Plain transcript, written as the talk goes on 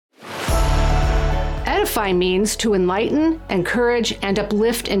Edify means to enlighten, encourage, and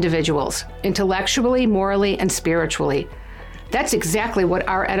uplift individuals, intellectually, morally, and spiritually. That's exactly what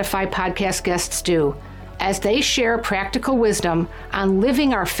our Edify podcast guests do, as they share practical wisdom on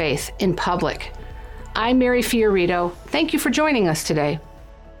living our faith in public. I'm Mary Fiorito. Thank you for joining us today.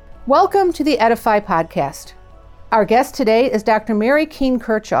 Welcome to the Edify podcast. Our guest today is Dr. Mary Keene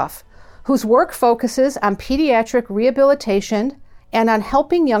Kirchhoff, whose work focuses on pediatric rehabilitation and on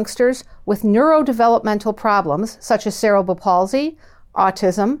helping youngsters with neurodevelopmental problems such as cerebral palsy,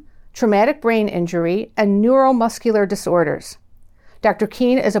 autism, traumatic brain injury, and neuromuscular disorders. Dr.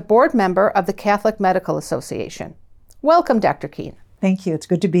 Keene is a board member of the Catholic Medical Association. Welcome, Dr. Keene. Thank you. It's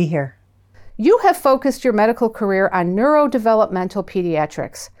good to be here. You have focused your medical career on neurodevelopmental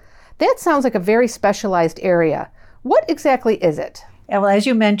pediatrics. That sounds like a very specialized area. What exactly is it? Well, as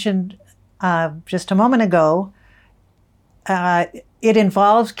you mentioned just a moment ago, it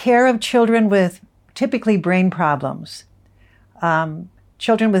involves care of children with typically brain problems.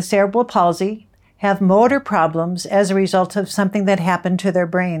 Children with cerebral palsy have motor problems as a result of something that happened to their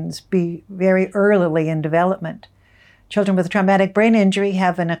brains very early in development. Children with traumatic brain injury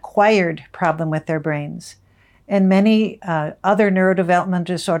have an acquired problem with their brains. And many other neurodevelopmental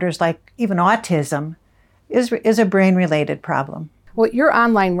disorders, like even autism, is a brain-related problem. Well, your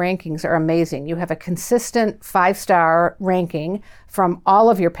online rankings are amazing. You have a consistent 5-star ranking from all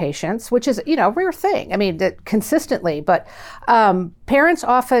of your patients, which is, a rare thing. I mean, consistently. But parents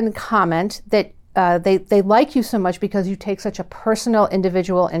often comment that they like you so much because you take such a personal,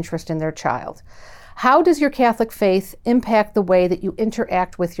 individual interest in their child. How does your Catholic faith impact the way that you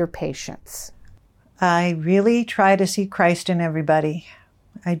interact with your patients? I really try to see Christ in everybody.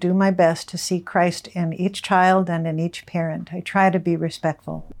 I do my best to see Christ in each child and in each parent. I try to be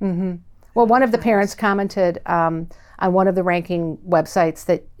respectful. Mm-hmm. Well, one of the parents commented on one of the ranking websites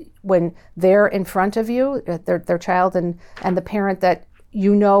that when they're in front of you, their child and the parent, that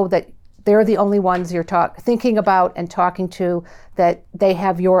you know that they're the only ones you're thinking about and talking to, that they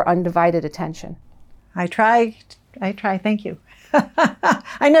have your undivided attention. I try. Thank you.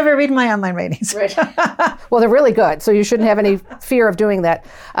 I never read my online ratings. Right. Well, they're really good, so you shouldn't have any fear of doing that.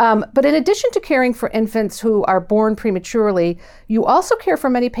 But in addition to caring for infants who are born prematurely, you also care for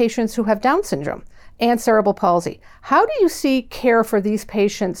many patients who have Down syndrome and cerebral palsy. How do you see care for these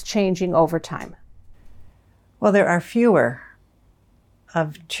patients changing over time? Well, there are fewer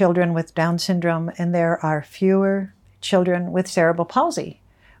of children with Down syndrome, and there are fewer children with cerebral palsy.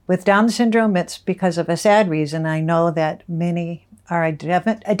 With Down syndrome, it's because of a sad reason. I know that many are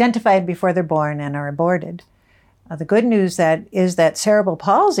identified before they're born and are aborted. The good news is that cerebral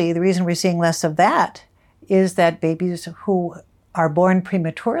palsy, the reason we're seeing less of that is that babies who are born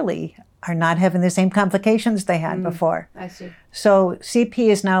prematurely are not having the same complications they had before. I see. So CP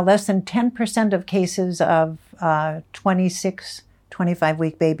is now less than 10% of cases of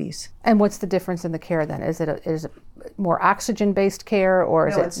 25-week babies. And what's the difference in the care then? Is it more oxygen-based care, or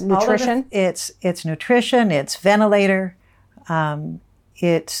is it nutrition? It's nutrition, it's ventilator,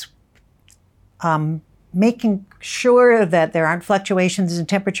 it's making sure that there aren't fluctuations in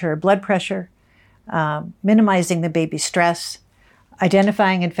temperature or blood pressure, minimizing the baby's stress,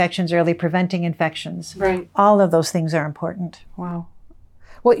 identifying infections early, preventing infections. Right. All of those things are important. Wow.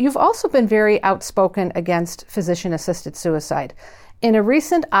 Well, you've also been very outspoken against physician-assisted suicide. In a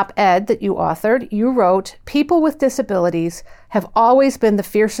recent op-ed that you authored, you wrote, "People with disabilities have always been the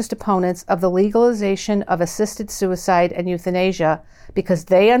fiercest opponents of the legalization of assisted suicide and euthanasia because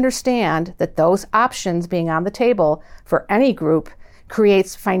they understand that those options being on the table for any group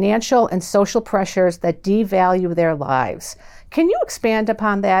creates financial and social pressures that devalue their lives." Can you expand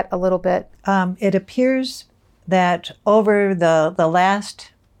upon that a little bit? It appears that over the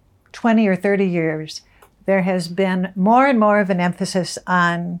last 20 or 30 years, there has been more and more of an emphasis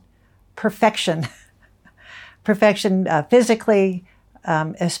on perfection, physically,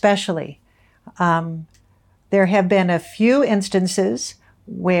 especially. There have been a few instances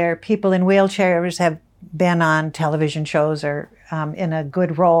where people in wheelchairs have been on television shows or in a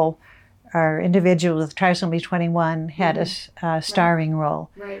good role. Our individual with trisomy 21 had a starring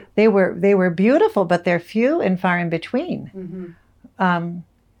role. Right. They were beautiful, but they're few and far in between. Mm-hmm.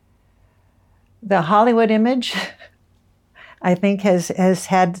 The Hollywood image, I think, has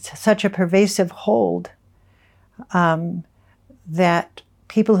had such a pervasive hold that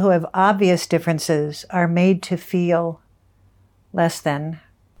people who have obvious differences are made to feel less than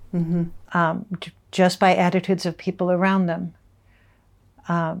just by attitudes of people around them.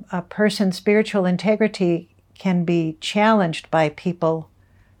 A person's spiritual integrity can be challenged by people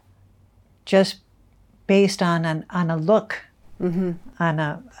just based on a look,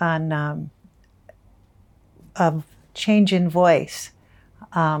 on of change in voice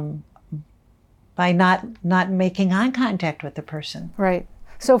by not making eye contact with the person. Right.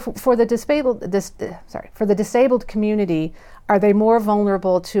 So for the disabled community, are they more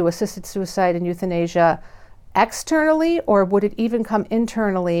vulnerable to assisted suicide and euthanasia externally, or would it even come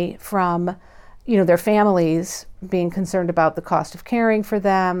internally from, their families being concerned about the cost of caring for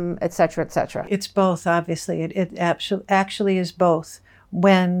them, et cetera, et cetera? It's both, obviously. It actually is both.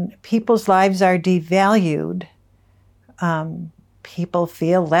 When people's lives are devalued, people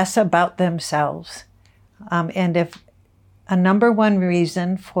feel less about themselves. And if a number one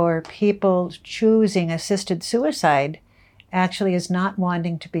reason for people choosing assisted suicide actually is not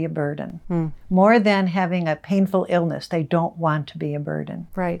wanting to be a burden. More than having a painful illness, they don't want to be a burden.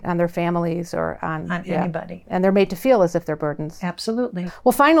 Right, on their families or on anybody. And they're made to feel as if they're burdens. Absolutely.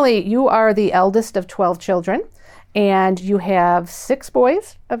 Well, finally, you are the eldest of 12 children, and you have 6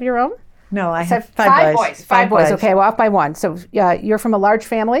 boys of your own? No, I have 5 boys. 5 boys. Okay, well, off by 1. So you're from a large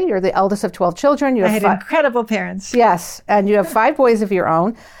family. You're the eldest of 12 children. You have I had incredible parents. Yes, and you have 5 boys of your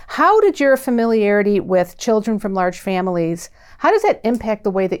own. How did your familiarity with children from large families, how does that impact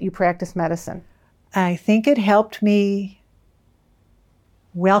the way that you practice medicine? I think it helped me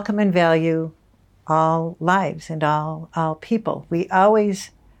welcome and value all lives and all people. We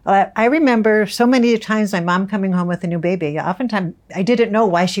always... I remember so many times my mom coming home with a new baby. Oftentimes, I didn't know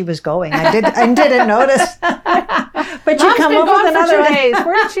why she was going. I didn't notice. But you come home with another for 2 days.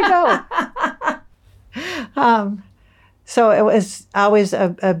 Where did she go? So it was always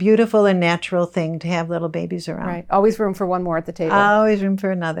a beautiful and natural thing to have little babies around. Right. Always room for one more at the table. Always room for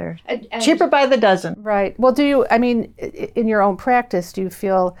another. And cheaper by the dozen. Right. Well, in your own practice, do you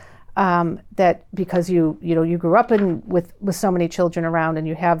feel that because you grew up with so many children around and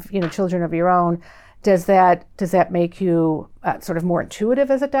you have children of your own, does that make you sort of more intuitive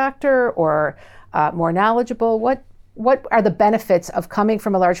as a doctor or more knowledgeable? What are the benefits of coming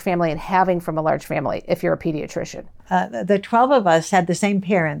from a large family and having from a large family if you're a pediatrician? The 12 of us had the same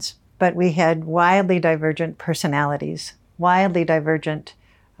parents, but we had wildly divergent personalities, wildly divergent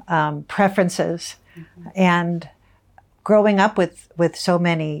preferences, and growing up with so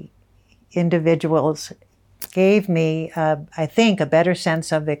many individuals gave me, I think, a better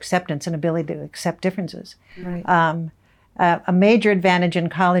sense of acceptance and ability to accept differences. Right. A major advantage in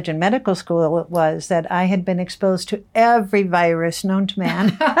college and medical school was that I had been exposed to every virus known to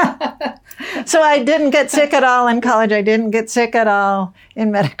man. So I didn't get sick at all in college. I didn't get sick at all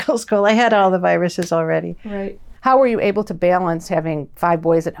in medical school. I had all the viruses already. Right. How were you able to balance having 5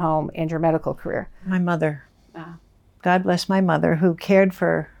 boys at home and your medical career? My mother. God bless my mother, who cared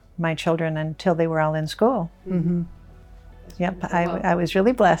for my children until they were all in school. Mm-hmm. Yep, I was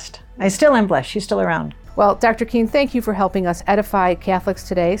really blessed. I still am blessed. She's still around. Well, Dr. Keene, thank you for helping us edify Catholics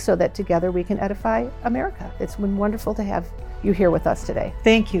today so that together we can edify America. It's been wonderful to have you here with us today.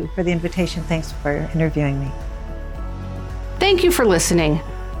 Thank you for the invitation. Thanks for interviewing me. Thank you for listening.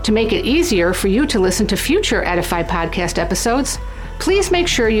 To make it easier for you to listen to future Edify podcast episodes, please make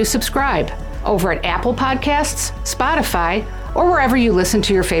sure you subscribe over at Apple Podcasts, Spotify, or wherever you listen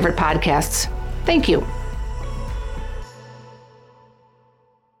to your favorite podcasts. Thank you.